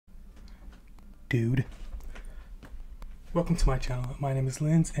dude. Welcome to my channel. My name is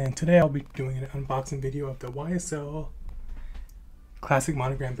Linz, and today I'll be doing an unboxing video of the YSL classic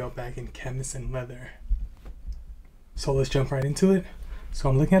monogram belt bag in canvas and leather. So let's jump right into it. So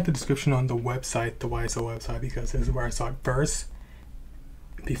I'm looking at the description on the website, the YSL website, because this is where I saw it first,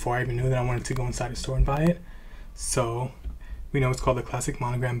 before I even knew that I wanted to go inside the store and buy it. So we know it's called the classic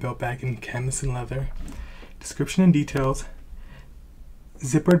monogram belt bag in canvas and leather. Description and details: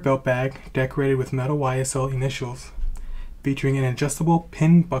 zippered belt bag decorated with metal YSL initials, featuring an adjustable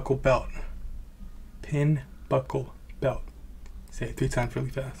pin buckle belt. Pin buckle belt. Say it 3 times really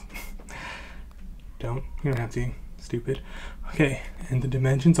fast. You don't have to. Stupid. Okay, and the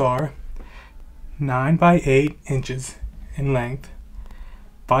dimensions are 9 by 8 inches in length,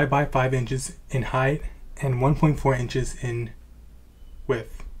 5 by 5 inches in height, and 1.4 inches in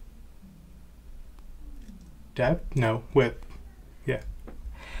width. Depth? No, width. Yeah.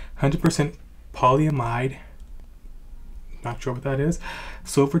 100% polyamide. Not sure what that is.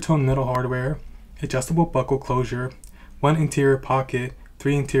 Silver tone metal hardware. Adjustable buckle closure. 1 interior pocket.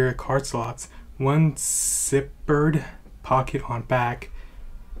 3 interior card slots. 1 zippered pocket on back.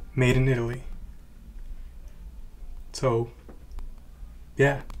 Made in Italy. So,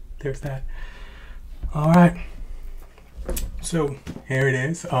 yeah, there's that. Alright. So, here it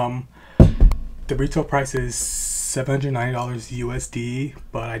is. The retail price is $790 USD,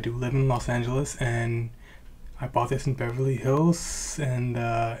 but I do live in Los Angeles, and I bought this in Beverly Hills, and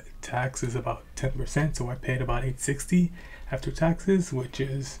tax is about 10%, so I paid about $860 after taxes, which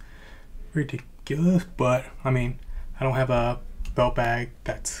is ridiculous. But I mean, I don't have a belt bag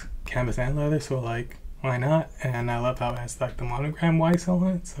that's canvas and leather, so like, why not? And I love how it has like the monogram YSL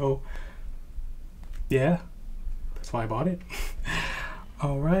on it, so yeah, that's why I bought it.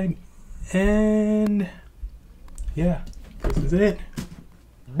 All right, and yeah, this is it.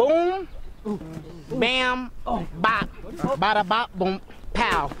 Boom, bam, bop, bada bop, boom,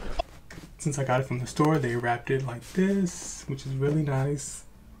 pow. Since I got it from the store, they wrapped it like this, which is really nice.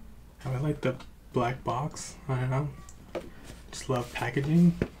 I like the black box. I don't know. Just love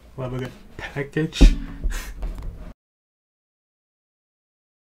packaging. Love a good package.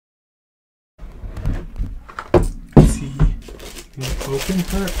 Let's see. When you open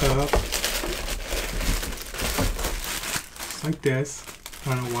her up, it's like this.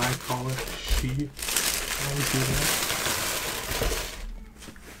 I don't know why I call it she. I always do that.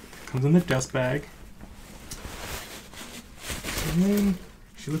 Comes in the dust bag. And then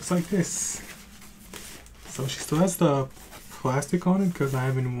she looks like this. So she still has the plastic on it because I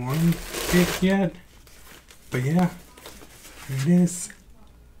haven't worn it yet. But yeah, here it is.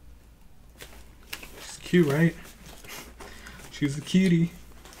 She's cute, right? She's a cutie.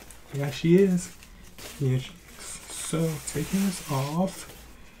 Yeah, she is. Yeah, so taking this off,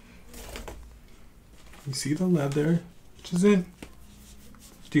 you see the leather, which is it.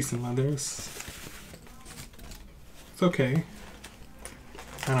 Decent leather. It's okay.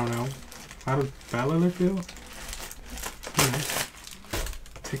 I don't know. How does that leather feel?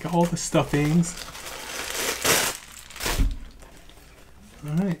 Take out all the stuffings.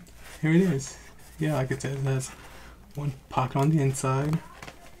 Alright, here it is. Yeah, like it says, it has 1 pocket on the inside.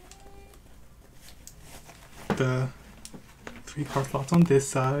 The 3 card slots on this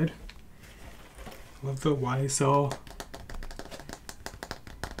side. Love the YSL.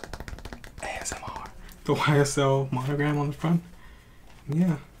 ASMR. The YSL monogram on the front.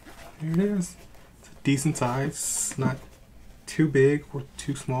 Yeah, here it is. It's a decent size, not too big or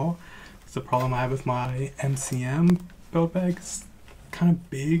too small. It's the problem I have with my MCM belt bag. It's kind of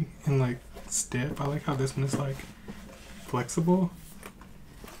big and like stiff. I like how this one is like flexible.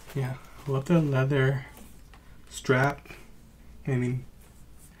 Yeah, I love the leather strap. I mean,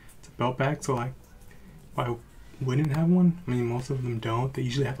 it's a belt bag, so like, why wouldn't have one? I mean, most of them don't. They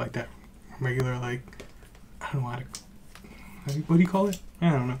usually have like that regular, like, I don't know what do you call it? I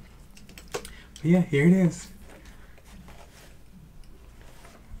don't know. But yeah, here it is.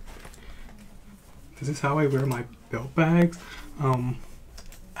 This is how I wear my belt bags. I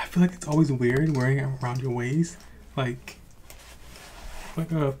feel like it's always weird wearing it around your waist. Like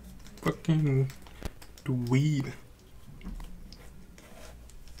a fucking dweeb.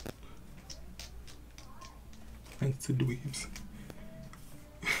 Thanks to dweebs.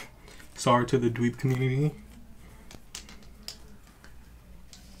 Sorry to the dweeb community.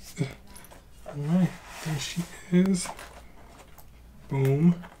 Alright, there she is.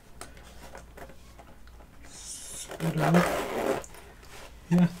 Boom. Set up.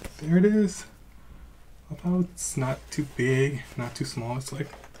 Yeah, there it is. Although it's not too big, not too small. It's like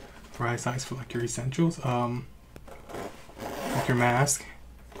the right size for like your essentials. Like your mask.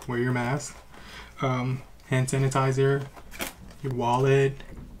 Wear your mask. hand sanitizer, your wallet,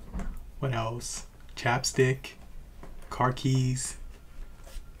 what else? Chapstick, car keys,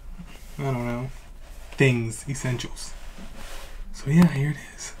 I don't know, things, essentials. So yeah, here it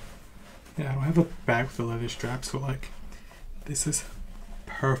is. Yeah, I don't have a bag with the leather strap, so like, this is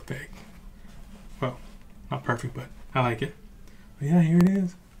perfect. Well, not perfect, but I like it. But yeah, here it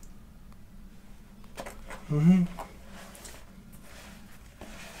is.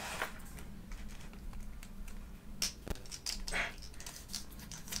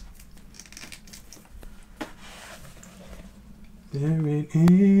 There it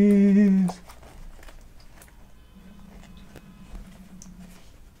is.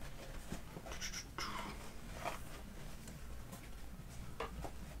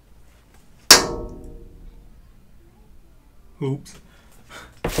 Oops.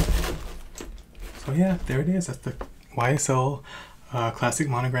 So yeah, there it is. That's the YSL classic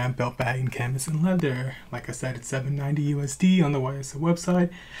monogram belt bag in canvas and leather. Like I said, it's $7.90 USD on the YSL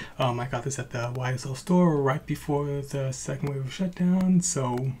website. I got this at the YSL store right before the second wave of shutdown.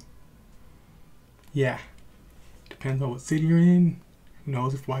 So yeah, depends on what city you're in. Who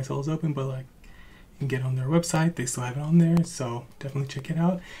knows if YSL is open, but like, you can get on their website. They still have it on there, so definitely check it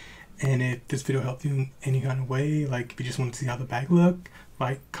out. And if this video helped you in any kind of way, like if you just want to see how the bag look,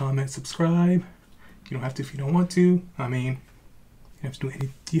 like, comment, subscribe. You don't have to if you don't want to. I mean, you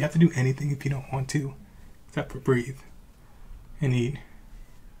have to do anything if you don't want to, except for breathe and eat.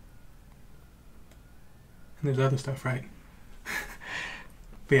 And there's other stuff, right?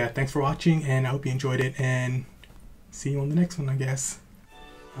 But yeah, thanks for watching, and I hope you enjoyed it, and see you on the next one, I guess.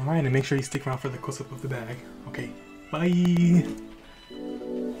 Alright, and make sure you stick around for the close-up of the bag. Okay, bye!